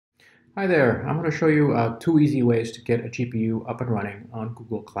Hi there, I'm going to show you two easy ways to get a GPU up and running on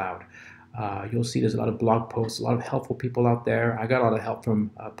Google Cloud. You'll see there's a lot of blog posts, a lot of helpful people out there. I got a lot of help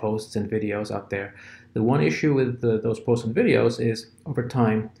from posts and videos out there. The one issue with those posts and videos is over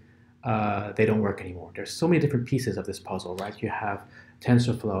time, they don't work anymore. There's so many different pieces of this puzzle, right? You have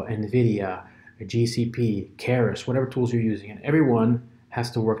TensorFlow, NVIDIA, GCP, Keras, whatever tools you're using, and everyone has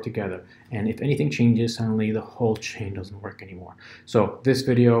to work together. And if anything changes, suddenly the whole chain doesn't work anymore. So this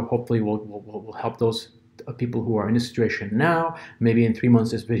video hopefully will help those people who are in this situation now. Maybe in 3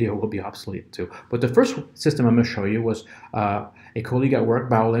 months this video will be obsolete too. But the first system I'm going to show you was a colleague at work,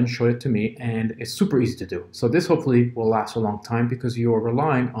 Baolin, showed it to me, and it's super easy to do. So this hopefully will last a long time because you're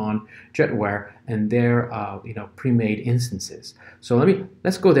relying on Jetware and their pre-made instances. So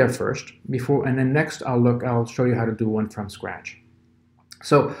let's go there first and then next I'll show you how to do one from scratch.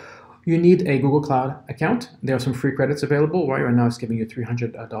 So you need a Google Cloud account. There are some free credits available. Right now it's giving you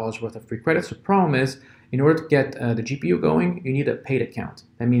 $300 worth of free credits. The problem is, in order to get the GPU going, you need a paid account.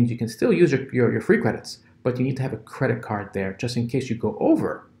 That means you can still use your free credits, but you need to have a credit card there just in case you go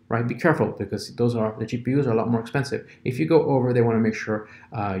over. Right? Be careful because the GPUs are a lot more expensive. If you go over, they want to make sure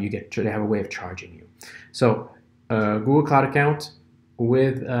they have a way of charging you. So Google Cloud account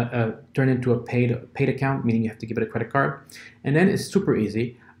with turn into a paid account, meaning you have to give it a credit card, and then it's super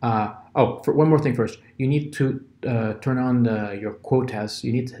easy. For one more thing first, you need to turn on your quotas.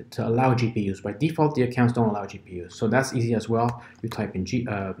 You need to allow GPUs. By default, the accounts don't allow GPUs, so that's easy as well. You type in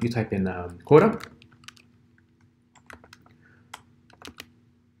quota.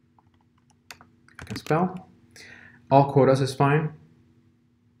 I can spell. All quotas is fine.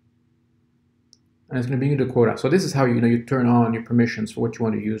 And it's going to bring you the quota. So this is how you turn on your permissions for what you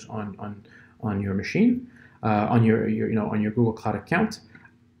want to use on your machine, on your Google Cloud account.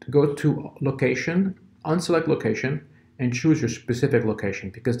 Go to location, unselect location, and choose your specific location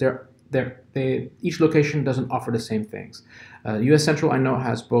because each location doesn't offer the same things. US Central I know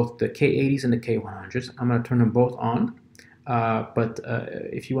has both the K80s and the K100s. I'm going to turn them both on. But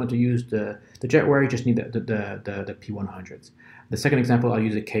if you want to use the Jetware, you just need the P100s. The second example, I'll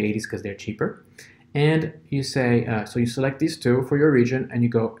use the K80s because they're cheaper. And you say, so you select these two for your region and you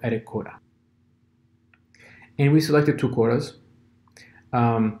go edit quota. And we selected two quotas.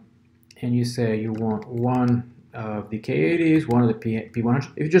 And you say you want one of the K80s, one of the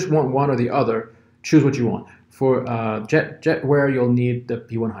P100s. If you just want one or the other, choose what you want. For Jetware, you'll need the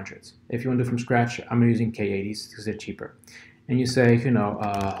P100s. If you want to do from scratch, I'm using K80s because they're cheaper. And you say, I'm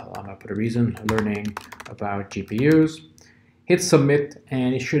going to put a reason, learning about GPUs. Hit submit,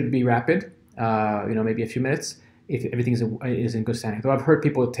 and it should be rapid. Maybe a few minutes if everything is in good standing. Though I've heard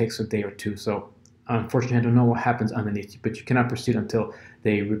people it takes a day or two, so unfortunately I don't know what happens underneath, but you cannot proceed until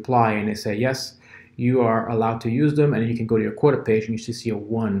they reply and they say, yes, you are allowed to use them, and then you can go to your quota page and you should see a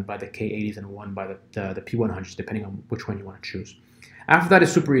 1 by the K80s and a 1 by the P100s, depending on which one you want to choose. After that,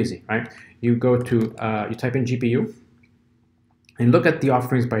 it's super easy, right? You go to, you type in GPU, and look at the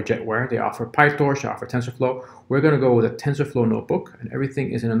offerings by Jetware. They offer PyTorch, they offer TensorFlow. We're going to go with a TensorFlow notebook, and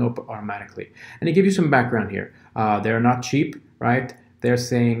everything is in a notebook automatically. And they give you some background here. They're not cheap, right? They're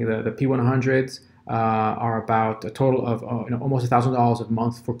saying the P100s are about a total of almost $1,000 a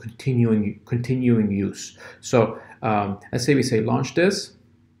month for continuing use. So let's say we say launch this,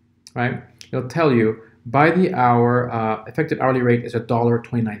 right? It'll tell you by the hour, effective hourly rate is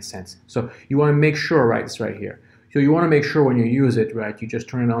 $1.29. So you want to make sure, right? It's right here. So you want to make sure when you use it, right, you just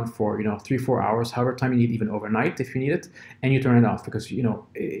turn it on for 3-4 hours, however time you need, even overnight if you need it, and you turn it off because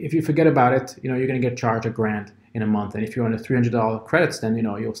if you forget about it, you're going to get charged $1,000 in a month, and if you're on a $300 credits, then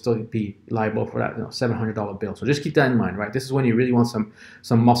you'll still be liable for that $700 bill. So just keep that in mind, right? This is when you really want some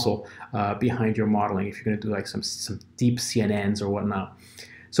muscle behind your modeling if you're going to do like some deep CNNs or whatnot.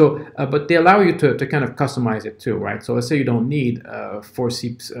 So, but they allow you to kind of customize it too, right? So let's say you don't need 8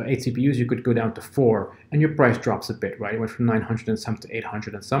 CPUs, you could go down to 4, and your price drops a bit, right? It went from 900 and some to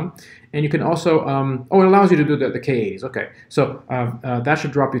 800 and some. And you can also, it allows you to do the K80s. Okay, so that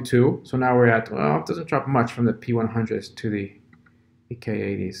should drop you too. So now we're at, well, it doesn't drop much from the P100s to the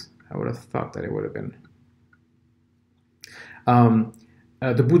K80s. I would have thought that it would have been.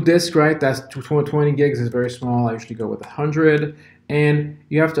 The boot disk, right, that's 20 gigs, is very small. I usually go with 100. And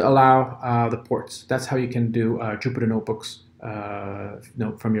you have to allow the ports. That's how you can do Jupyter notebooks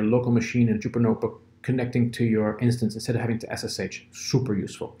from your local machine and Jupyter notebook connecting to your instance instead of having to SSH. Super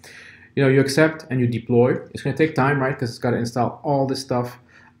useful. You accept and you deploy. It's going to take time, right, because it's got to install all this stuff.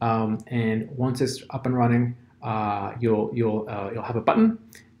 And once it's up and running, you'll have a button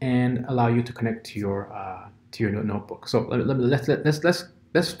and allow you to connect to your notebook. So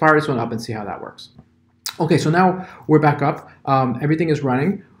let's fire this one up and see how that works. Okay, so now we're back up. Everything is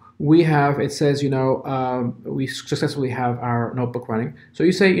running. we have, it says, we successfully have our notebook running. So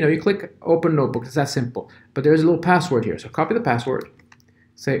you say, you click open notebook. It's that simple. But there's a little password here. So copy the password,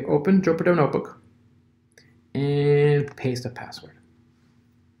 say open Jupyter notebook, and paste the password.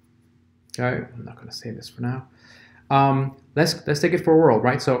 Okay, I'm not going to save this for now. Let's take it for a whirl,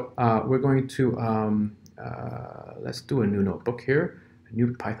 right? So we're going to, let's do a new notebook here, a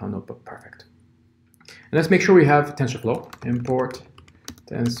new Python notebook, perfect. And let's make sure we have TensorFlow, import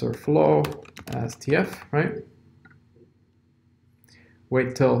TensorFlow as TF, right?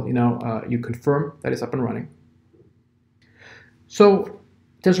 Wait till you confirm that it's up and running. So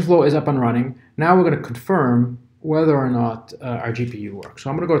TensorFlow is up and running. Now we're going to confirm whether or not our GPU works. So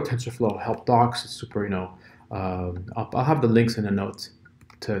I'm going to go to TensorFlow help docs. It's super, I'll have the links in the notes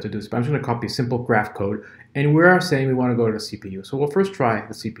to do this. But I'm just going to copy simple graph code, and we're saying we want to go to the CPU. So we'll first try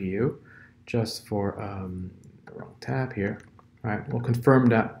the CPU, just for the wrong tab here. All right, we'll confirm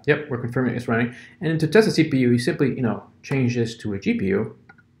that, yep, we're confirming it's running. And to test the CPU, you simply, change this to a GPU,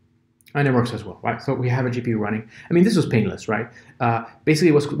 and it works as well, right? So we have a GPU running. I mean, this was painless, right?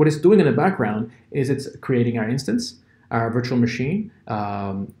 Basically, what it's doing in the background is it's creating our instance, our virtual machine.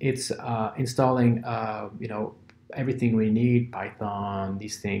 It's installing, everything we need, Python,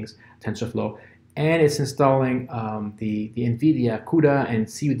 these things, TensorFlow, and it's installing the NVIDIA CUDA and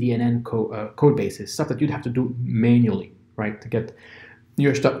CUDNN code bases, stuff that you'd have to do manually, right, to get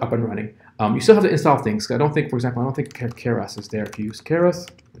your stuff up and running. You still have to install things. I don't think, for example, Keras is there if you use Keras,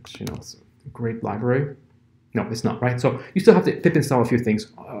 which it's a great library. No, it's not, right? So you still have to pip install a few things,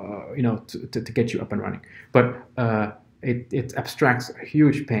 to get you up and running. But it abstracts a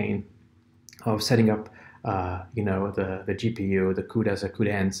huge pain of setting up, the GPU, the CUDAs, the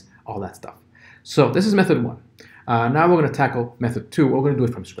CUDNs, all that stuff. So this is method one. Now we're going to tackle method two. We're going to do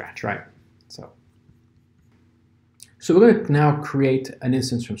it from scratch, right? So we're going to now create an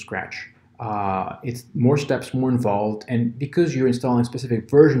instance from scratch. It's more steps, more involved, and because you're installing specific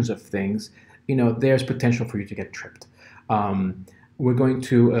versions of things, there's potential for you to get tripped. We're going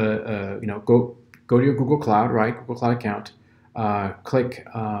to, go to your Google Cloud, right? Google Cloud account. Click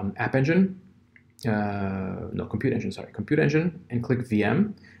App Engine. Compute Engine, sorry, Compute Engine, and click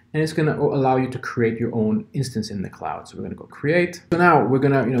VM. And it's going to allow you to create your own instance in the cloud. So we're going to go create. So now we're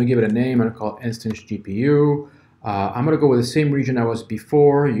going to give it a name. I'm going to call it instance GPU. I'm going to go with the same region I was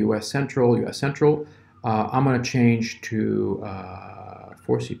before, US Central. I'm going to change to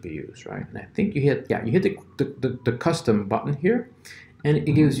 4 CPUs, right? And I think you hit the custom button here, and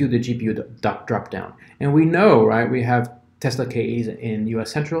it gives you the GPU drop down. And we know, right, we have Tesla KEs in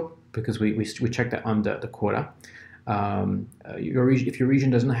US Central because we checked that on the quota. If your region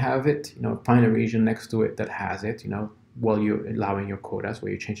doesn't have it, find a region next to it that has it, while you're allowing your quotas, while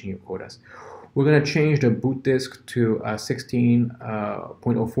you're changing your quotas. We're going to change the boot disk to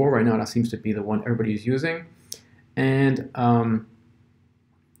 16.04. Right now, that seems to be the one everybody's using. And I'm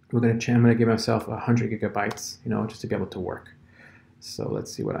going to give myself 100 gigabytes, just to be able to work. So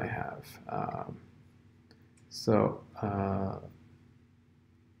let's see what I have.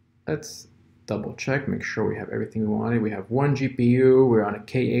 Let's double check, make sure we have everything we wanted. We have 1 GPU, we're on a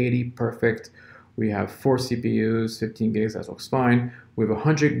K80, perfect. We have 4 CPUs, 15 gigs, that looks fine. We have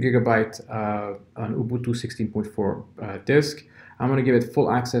 100 gigabyte on Ubuntu 16.4 disk. I'm going to give it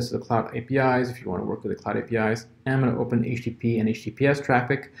full access to the cloud APIs if you want to work with the cloud APIs. And I'm going to open HTTP and HTTPS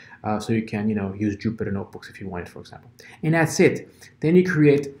traffic so you can use Jupyter notebooks if you want it, for example. And that's it. Then you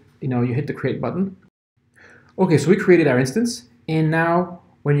create, you hit the create button. Okay, so we created our instance, and now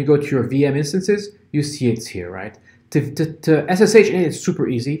when you go to your VM instances, you see it's here, right? To SSH in it, it's super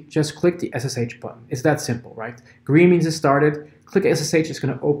easy. Just click the SSH button. It's that simple, right? Green means it started. Click SSH, it's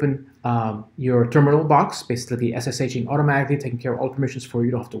going to open your terminal box, basically SSHing automatically, taking care of all permissions for you.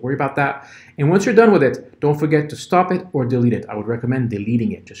 You don't have to worry about that. And once you're done with it, don't forget to stop it or delete it. I would recommend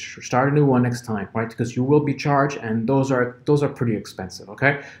deleting it. Just start a new one next time, right? Because you will be charged, and those are pretty expensive.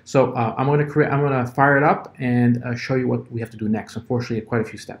 Okay, so I'm going to fire it up and show you what we have to do next. Unfortunately, quite a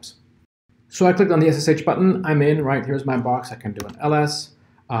few steps. So I clicked on the SSH button. I'm in, right? Here's my box. I can do an ls.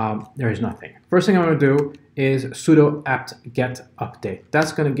 There is nothing. First thing I'm going to do is sudo apt get update.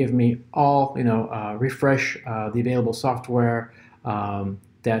 That's going to give me all, refresh the available software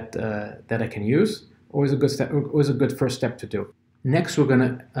that I can use. Always a good step. Always a good first step to do. Next, we're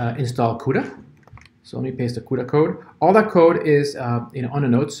going to install CUDA. So let me paste the CUDA code. All that code is on the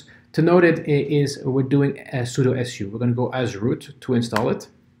notes. To note it is we're doing a sudo su. We're going to go as root to install it,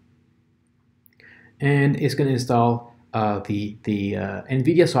 and it's going to install the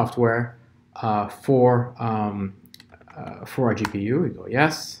NVIDIA software for our GPU. We go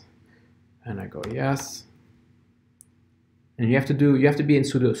yes, and I go yes, And you have to be in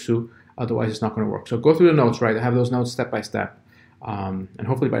sudo su, otherwise it's not going to work. So go through the notes, right? I have those notes step by step, and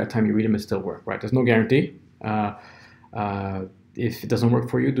hopefully by the time you read them, it still work, right? There's no guarantee. If it doesn't work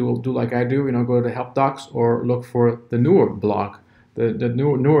for you, do like I do. Go to the help docs or look for the newer blog, the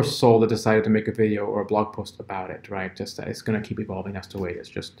newer soul that decided to make a video or a blog post about it, right? Just it's going to keep evolving. That's the way it is.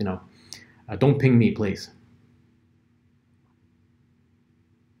 Just don't ping me, please.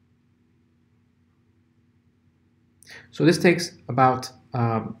 So this takes about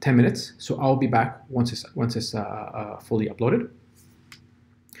 10 minutes. So I'll be back once it's fully uploaded.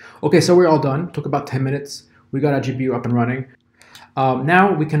 Okay, so we're all done. Took about 10 minutes. We got our GPU up and running.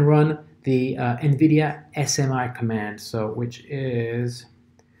 Now we can run the NVIDIA SMI command. Which is,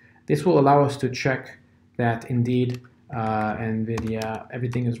 this will allow us to check that indeed NVIDIA,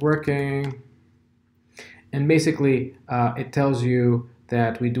 everything is working. And basically, it tells you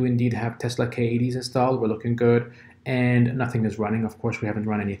that we do indeed have Tesla K80s installed. We're looking good. And nothing is running. Of course, we haven't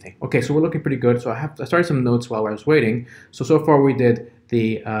run anything. Okay, so we're looking pretty good. So I started some notes while I was waiting. So far we did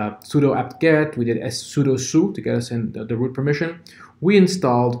the sudo apt-get, we did sudo su to get us in the root permission. We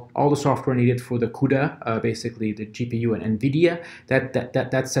installed all the software needed for the CUDA, basically the GPU and NVIDIA.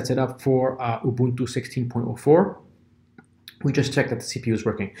 That sets it up for Ubuntu 16.04. We just checked that the CPU is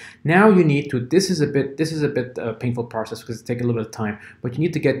working. Now you need to, this is a bit painful process because it takes a little bit of time, but you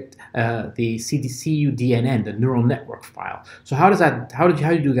need to get the CUDNN, the neural network file. So how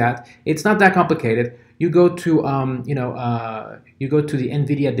do you do that? It's not that complicated. You go to you go to the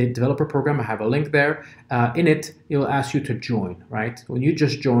NVIDIA developer program. I have a link there. In it, it will ask you to join, right? When you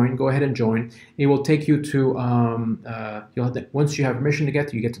just join, go ahead and join. It will take you to once you have permission to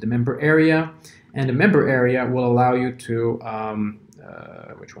you get to the member area. And the member area will allow you to,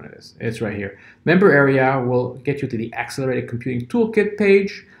 which one it is? It's right here. Member area will get you to the Accelerated Computing Toolkit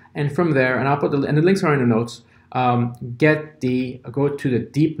page, and from there, and I'll put the links are in the notes. Go to the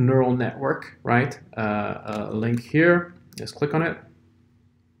Deep Neural Network, right? Link here. Just click on it,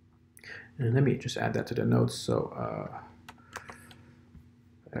 and let me just add that to the notes. So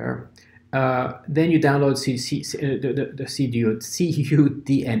there. Then you download the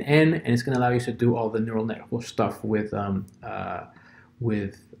CUDNN, and it's going to allow you to do all the neural network stuff with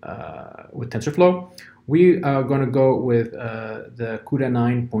TensorFlow. We are going to go with the CUDA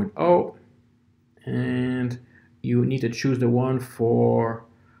 9.0, and you need to choose the one for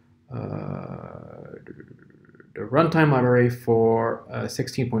the runtime library for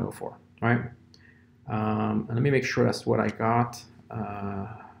 16.04, right? And let me make sure that's what I got.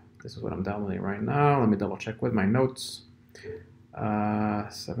 This is what I'm downloading right now. Let me double check with my notes.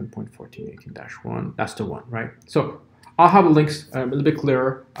 7.1418-1. That's the one, right? So I'll have the links a little bit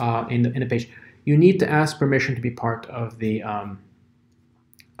clearer in the page. You need to ask permission to be part of the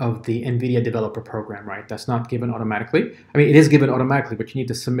NVIDIA developer program, right? That's not given automatically. I mean, it is given automatically, but you need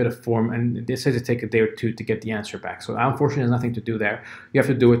to submit a form, and it says it takes a day or two to get the answer back. So unfortunately, there's nothing to do there. You have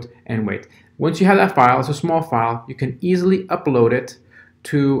to do it and wait. Once you have that file, it's a small file. You can easily upload it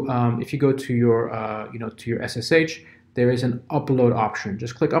to, if you go to your, to your SSH, there is an upload option.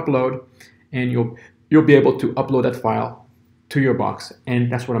 Just click upload, and you'll be able to upload that file to your box,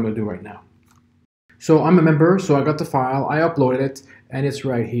 and that's what I'm going to do right now. So I'm a member, so I got the file, I uploaded it, and it's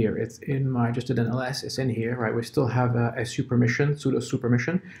right here. It's in my, just did an ls, it's in here, right? We still have a su permission, sudo su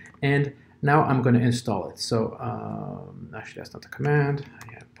permission, and now I'm going to install it. So actually, that's not the command.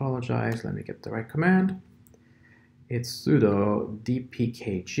 I apologize. Let me get the right command. It's sudo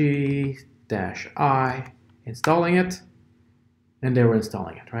dpkg-i, installing it, and there we're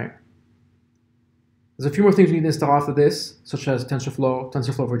installing it, right? There's a few more things we need to install after this, such as TensorFlow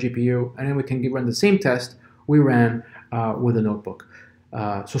for GPU, and then we can run the same test we ran with a notebook.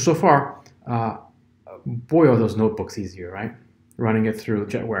 So far, boy, are those notebooks easier, right? Running it through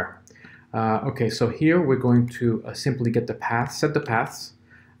Jetware. Okay, so here we're going to simply get the path, set the paths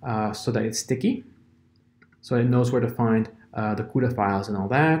so that it's sticky, so it knows where to find the CUDA files and all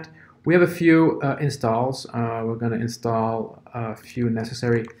that. We have a few installs. We're going to install a few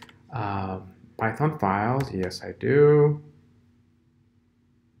necessary Python files. Yes, I do.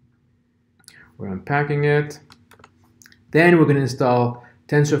 We're unpacking it. Then we're going to install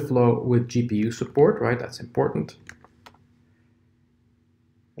TensorFlow with GPU support, right? That's important.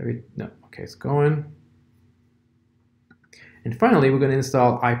 No, okay, it's going. And finally, we're going to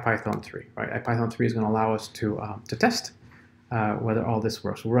install IPython 3, right? IPython 3 is going to allow us to test whether all this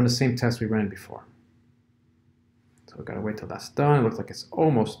works. We'll run the same test we ran before. So we've got to wait till that's done. It looks like it's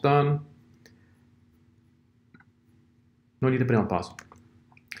almost done. No need to put it on pause.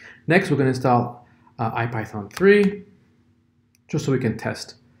 Next, we're going to install IPython 3, just so we can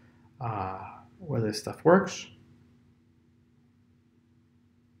test whether this stuff works.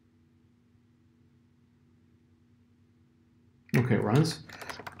 Okay, runs.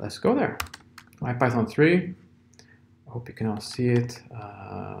 Let's go there. IPython 3. I hope you can all see it.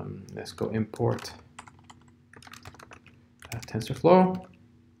 Let's go import TensorFlow.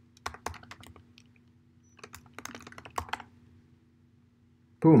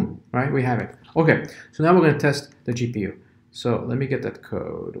 Boom, right? We have it. Okay, so now we're going to test the GPU. So let me get that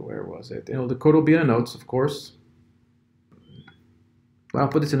code. Where was it? The code will be in the notes, of course. But I'll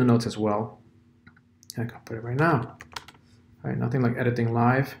put this in the notes as well. I can put it right now. All right, nothing like editing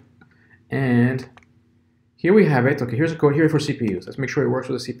live. And here we have it. Okay, here's a code here for CPUs. Let's make sure it works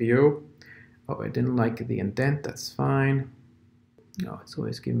with the CPU. Oh, I didn't like the indent. That's fine. No, it's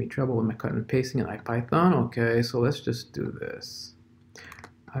always giving me trouble with my cut and pasting in IPython. Okay, so let's just do this.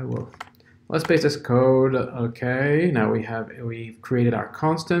 Let's paste this code. Okay, now we've created our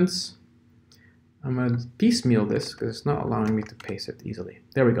constants. I'm going to piecemeal this because it's not allowing me to paste it easily.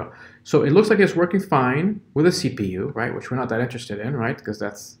 There we go. So it looks like it's working fine with a CPU, right? Which we're not that interested in, right? Because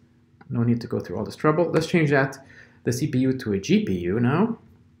that's no need to go through all this trouble. Let's change the CPU to a GPU now.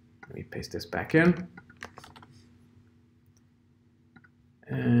 Let me paste this back in.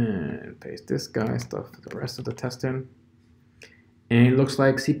 And paste this guy, stuff the rest of the test in. And it looks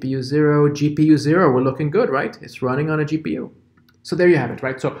like CPU 0, GPU 0. We're looking good, right? It's running on a GPU. So there you have it,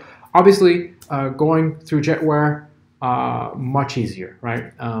 right? So obviously, going through Jetware, much easier,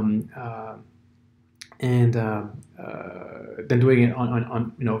 right? Than doing it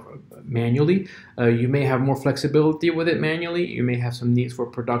on manually. You may have more flexibility with it manually. You may have some needs for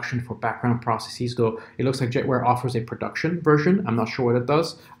production for background processes, though it looks like Jetware offers a production version. I'm not sure what it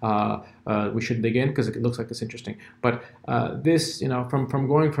does. We should dig in because it looks like it's interesting. But this, from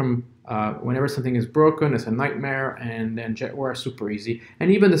going from whenever something is broken, it's a nightmare, and then Jetware is super easy.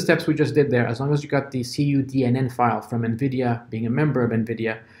 And even the steps we just did there, as long as you got the CUDNN file from NVIDIA, being a member of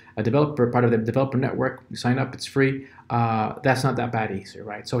NVIDIA, a developer, part of the developer network, you sign up, it's free. That's not that bad either,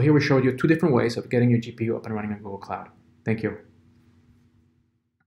 right? So here we showed you 2 different ways of getting your GPU up and running on Google Cloud. Thank you.